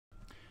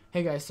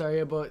Hey guys,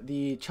 sorry about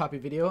the choppy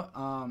video.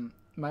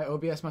 My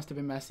OBS must have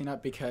been messing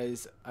up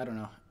because, I don't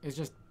know, it's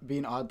just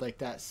being odd like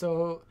that.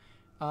 So,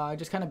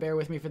 just kind of bear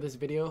with me for this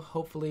video.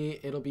 Hopefully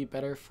it'll be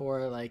better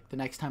for like the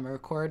next time I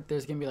record.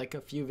 There's going to be like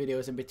a few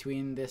videos in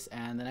between this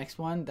and the next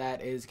one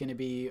that is going to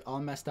be all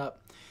messed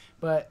up.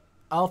 But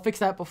I'll fix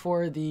that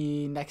before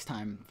the next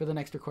time, for the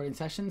next recording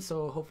session.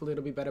 So hopefully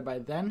it'll be better by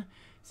then.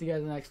 See you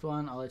guys in the next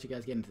one. I'll let you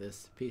guys get into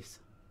this. Peace.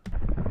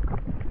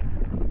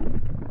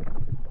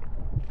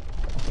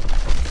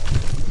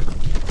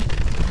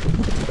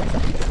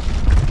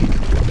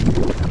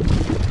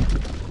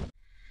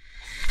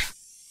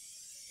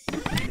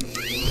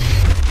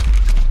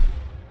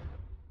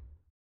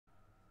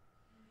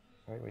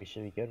 Alright, we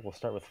should be good. We'll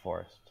start with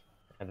Forest.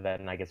 And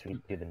then I guess we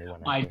can do the new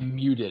one. I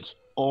muted.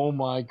 Oh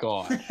my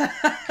god.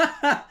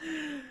 I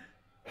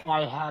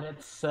had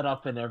it set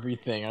up and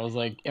everything. I was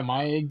like, am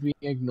I being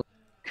ignored?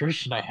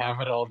 Christian, I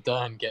have it all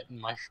done. Get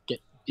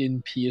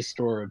in PS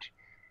storage.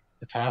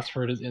 The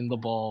password is in the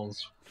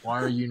balls.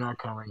 Why are you not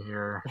coming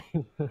here?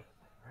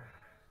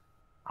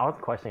 I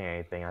wasn't questioning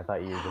anything. I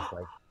thought you were just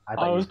like... I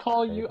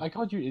called you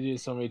idiot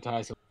so many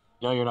times. So,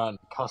 no, you're not in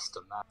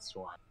custom, that's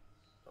why.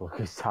 Look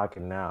who's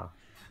talking now.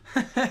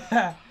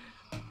 I'm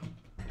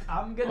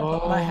gonna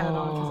put my hat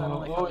on because I don't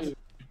like colors.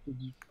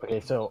 Okay,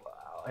 so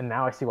and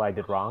now I see what I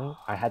did wrong.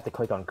 I had to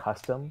click on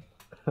custom.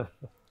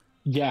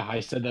 Yeah, I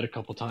said that a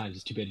couple times.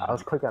 It's too bad. I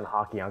was clicking on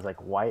hockey. I was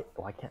like, why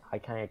can't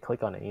I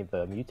click on any of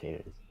the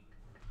mutators?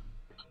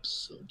 I'm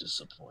so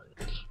disappointed.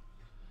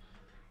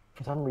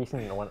 For some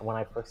reason, when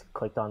I first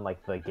clicked on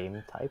like the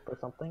game type or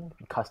something,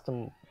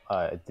 custom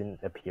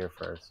didn't appear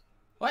first.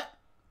 What?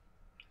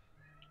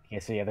 Yeah,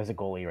 so yeah, there's a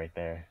goalie right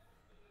there.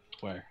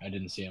 Where? I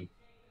didn't see him.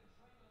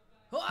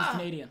 He's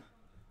Canadian.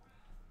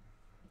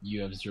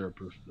 You have zero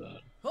proof of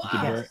that.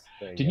 Yes,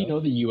 Did you know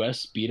the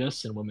U.S. beat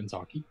us in women's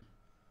hockey?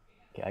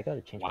 Okay, I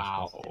gotta change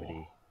my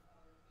sensitivity.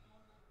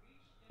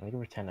 Let me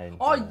pretend I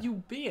didn't. Oh,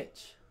 you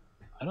bitch!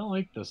 I don't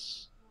like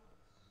this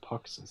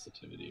puck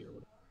sensitivity or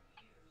whatever.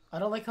 I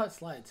don't like how it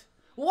slides.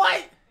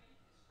 What?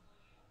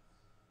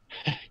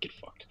 Get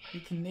fucked.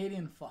 You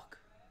Canadian fuck.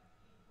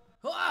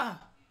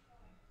 Ah!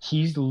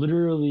 He's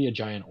literally a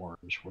giant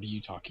orange. What are you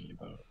talking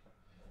about?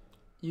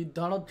 You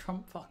Donald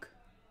Trump fuck.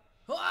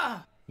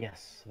 Ah!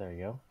 Yes, there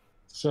you go.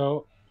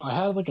 So, I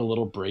had like a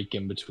little break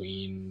in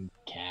between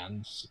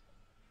cans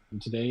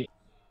today.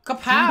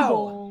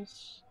 Kapow!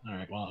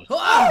 Alright, well.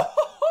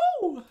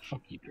 Oh!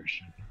 Fuck you,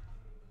 Christian.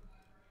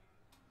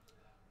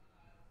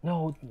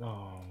 No,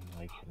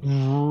 like.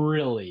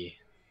 Really?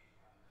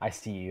 I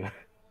see you. Did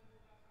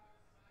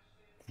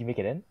you make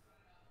it in?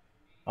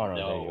 Oh no,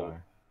 No. there you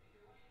are.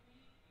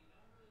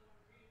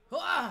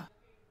 Ah!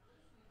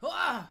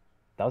 Ah!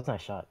 That was a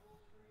nice shot.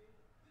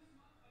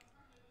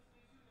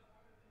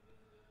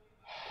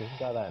 We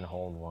got that in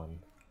hole in one.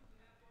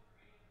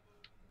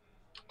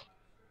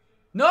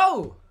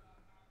 No!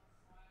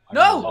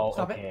 No! Oh,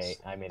 Stop okay.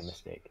 it. I made a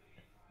mistake.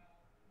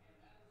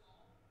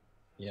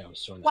 Yeah, it was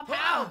so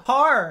Wow!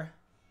 Par!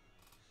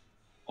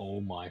 Oh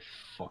my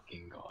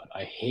fucking god.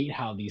 I hate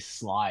how these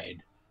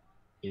slide.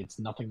 It's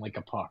nothing like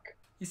a puck.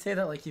 You say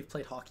that like you've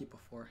played hockey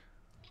before.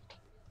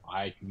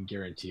 I can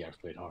guarantee I've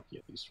played hockey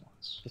at least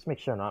once. Just make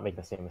sure I'm not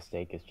making the same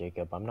mistake as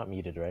Jacob. I'm not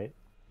muted, right?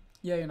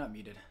 Yeah, you're not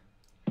muted.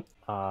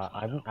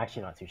 I'm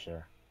actually not too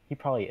sure. He's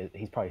probably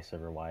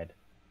server wide.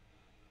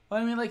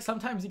 Well, I mean, like,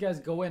 sometimes you guys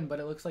go in,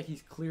 but it looks like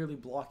he's clearly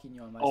blocking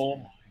you on my screen. Oh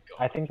my god.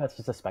 I think that's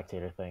just a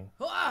spectator thing.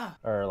 Ah!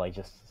 Or like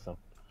just some,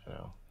 I don't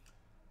know.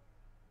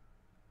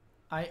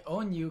 I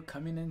own you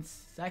coming in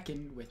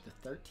second with the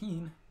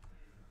 13.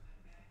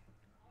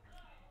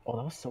 Oh,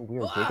 that was so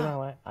weird.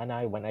 Jacob and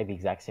I went at the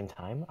exact same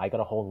time. I got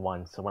a hole in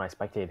one, so when I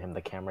spectated him,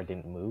 the camera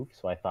didn't move,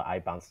 so I thought I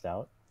bounced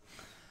out.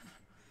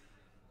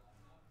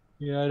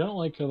 Yeah, I don't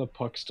like how the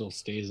puck still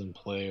stays in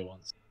play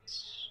once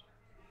it's...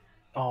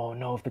 Oh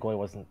no, if the goalie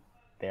wasn't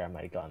there, I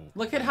might have gotten...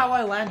 Look at how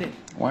I landed.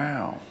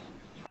 Wow.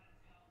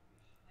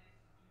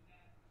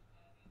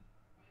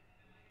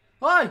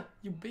 Oh,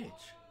 you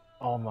bitch.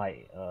 Oh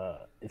my,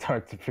 it's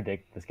hard to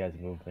predict this guy's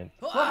movement.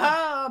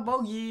 Ah,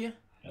 bogey.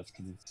 That's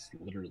because it's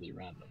literally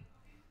random.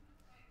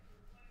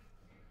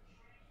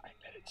 I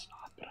bet it's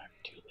not, but I'm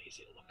too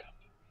lazy to look up.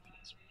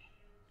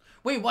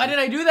 Wait, why did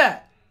I do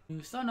that?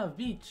 You son of a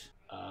bitch.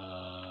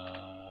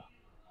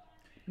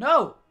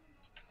 No!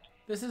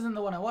 This isn't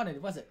the one I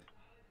wanted, was it?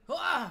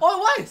 Ah! Oh,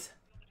 it was!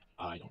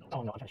 I don't know.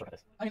 Oh no, I'm trying to try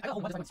this. I got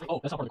one.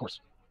 Oh, that's not part of the course.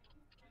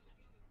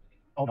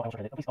 Oh no, I'm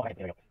trying to... Oh, okay,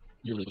 there we go.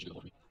 You're really good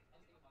with me.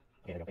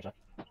 Okay, there we go, good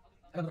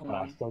shot.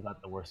 I I still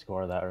got the worst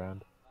score of that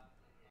round.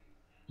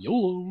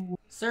 YOLO!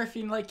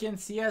 Surfing like in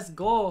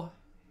CSGO.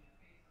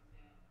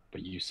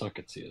 But you suck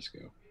at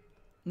CSGO.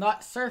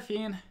 Not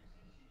surfing.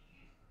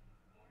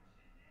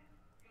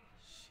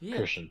 Shit.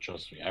 Christian,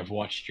 trust me, I've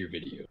watched your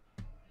video.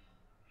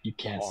 You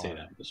can't say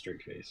that with a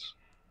straight face.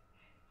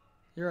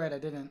 You're right, I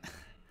didn't.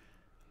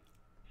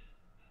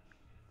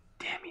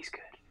 Damn, he's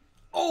good.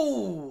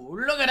 Oh,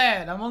 look at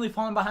that! I'm only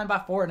falling behind by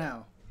 4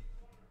 now.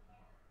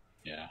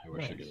 Yeah, I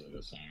wish I could do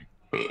this time.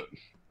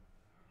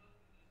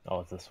 Oh,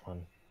 it's this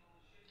one.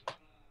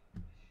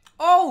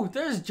 Oh,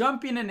 there's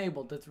jumping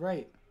enabled. That's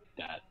right.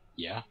 That,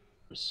 yeah.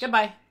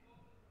 Goodbye.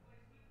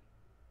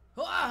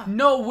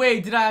 No way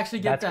did I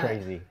actually get That's that.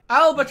 crazy.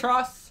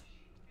 Albatross.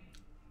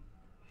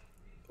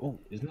 Oh,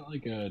 isn't that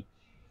like a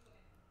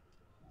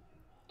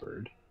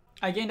bird?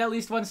 I gained at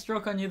least 1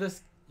 stroke on you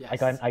this. Yes.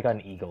 I got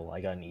an eagle.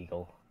 I got an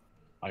eagle.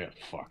 I got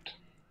fucked.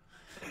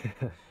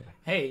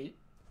 Hey,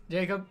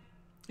 Jacob,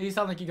 you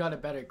sound like you got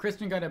it better.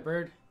 Christian got a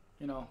bird.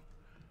 You know,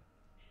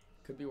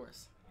 could be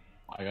worse.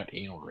 I got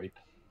anal rape.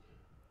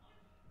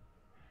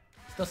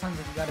 Still sounds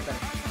like you got it better.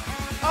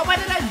 Oh, why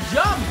did I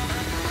jump?